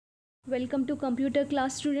Welcome to computer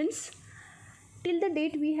class, students. Till the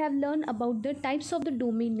date we have learned about the types of the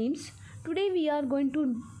domain names. Today we are going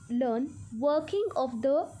to learn working of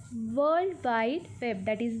the World Wide Web,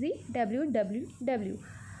 that is the www.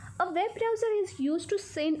 A web browser is used to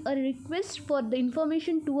send a request for the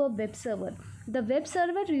information to a web server. The web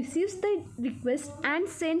server receives the request and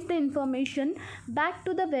sends the information back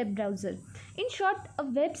to the web browser. In short, a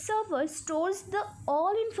web server stores the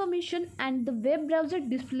all information and the web browser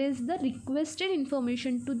displays the requested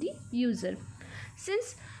information to the user.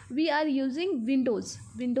 Since we are using Windows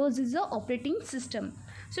is a operating system.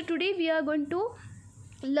 So today we are going to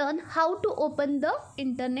learn how to open the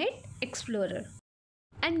Internet Explorer.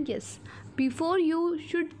 And yes, before you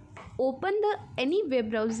should open any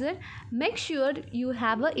web browser, make sure you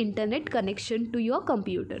have an internet connection to your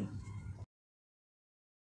computer.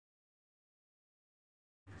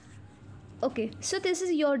 Okay, so this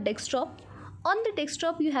is your desktop. On the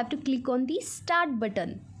desktop you have to click on the start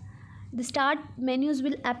button. The start menus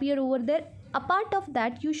will appear over there. Apart of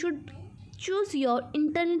that, you should choose your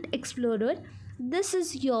Internet Explorer. This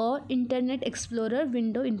is your Internet Explorer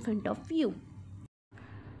window in front of you.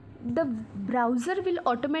 The browser will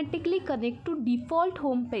automatically connect to default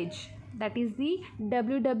home page, that is the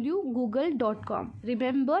www.google.com.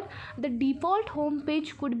 Remember, the default home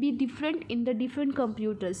page could be different in the different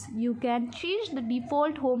computers. You can change the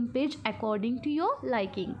default home page according to your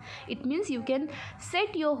liking. It means you can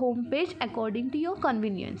set your home page according to your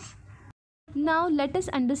convenience. Now let us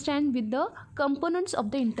understand with the components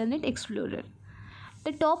of the Internet Explorer.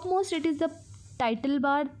 The topmost, it is the title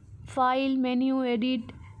bar, file, menu, edit,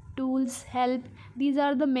 tools, help. These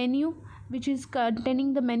are the menu which is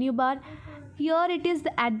containing the menu bar. Here it is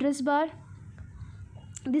the address bar.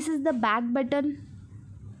 This is the back button.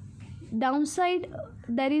 Downside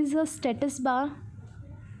there is a status bar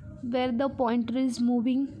where the pointer is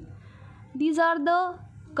moving. These are the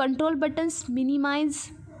control buttons.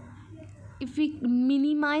 Minimize. If we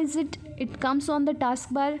minimize it, it comes on the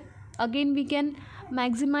taskbar. Again we can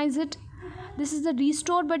maximize it. This is the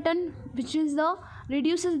restore button, which is the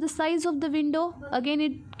reduces the size of the window. Again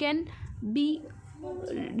it can be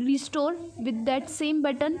restored with that same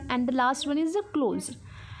button. And the last one is the close.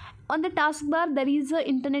 On the taskbar there is a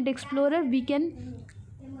Internet Explorer. We can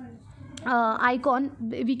icon,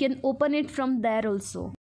 we can open it from there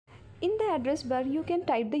also. In the address bar you can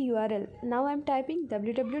type the URL. Now I am typing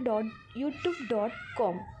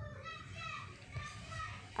www.youtube.com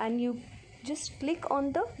and you just click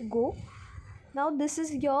on the go. Now this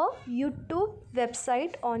is your YouTube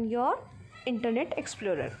website on your Internet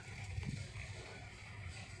Explorer.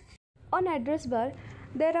 On address bar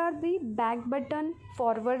there are the back button,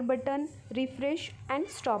 forward button, refresh and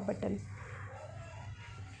stop button.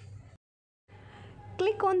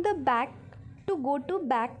 Click on the back to go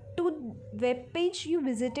back to web page you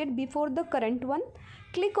visited before the current one.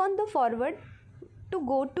 Click on the forward to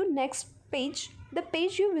go to next page, the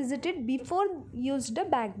page you visited before used the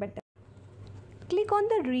back button. Click on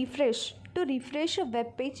the refresh to refresh a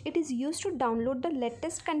web page. It is used to download the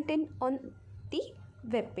latest content on the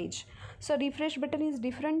web page. So refresh button is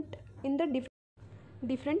different in the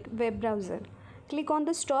different web browser. Click on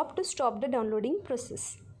the stop to stop the downloading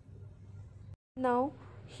process. Now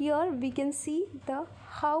here we can see the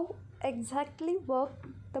how exactly work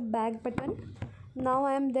the back button. Now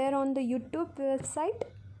I am there on the YouTube website.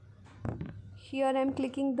 Here I am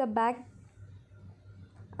clicking the back.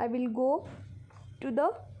 I will go to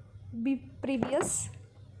the previous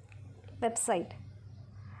website.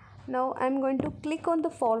 Now I am going to click on the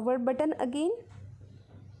forward button again.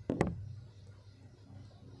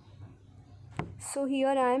 So here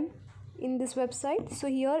I am in this website. So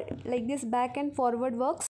here like this back and forward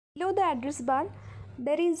works. Below the address bar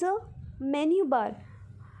there is a menu bar.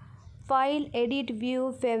 File, edit,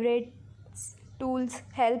 view, favorites, tools,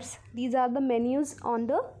 helps. These are the menus on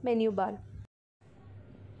the menu bar.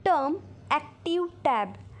 Term active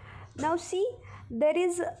tab. Now see, there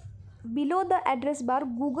is below the address bar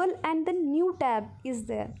Google and the new tab is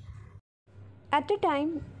there. At a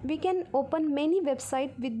time we can open many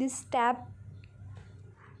websites with this tab.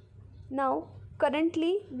 Now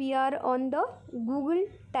currently we are on the Google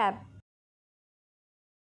tab.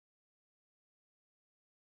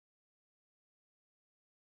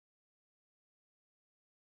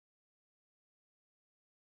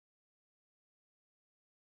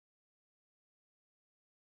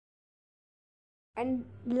 And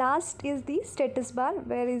last is the status bar,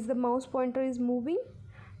 where is the mouse pointer is moving,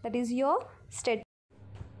 that is your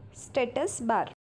status bar.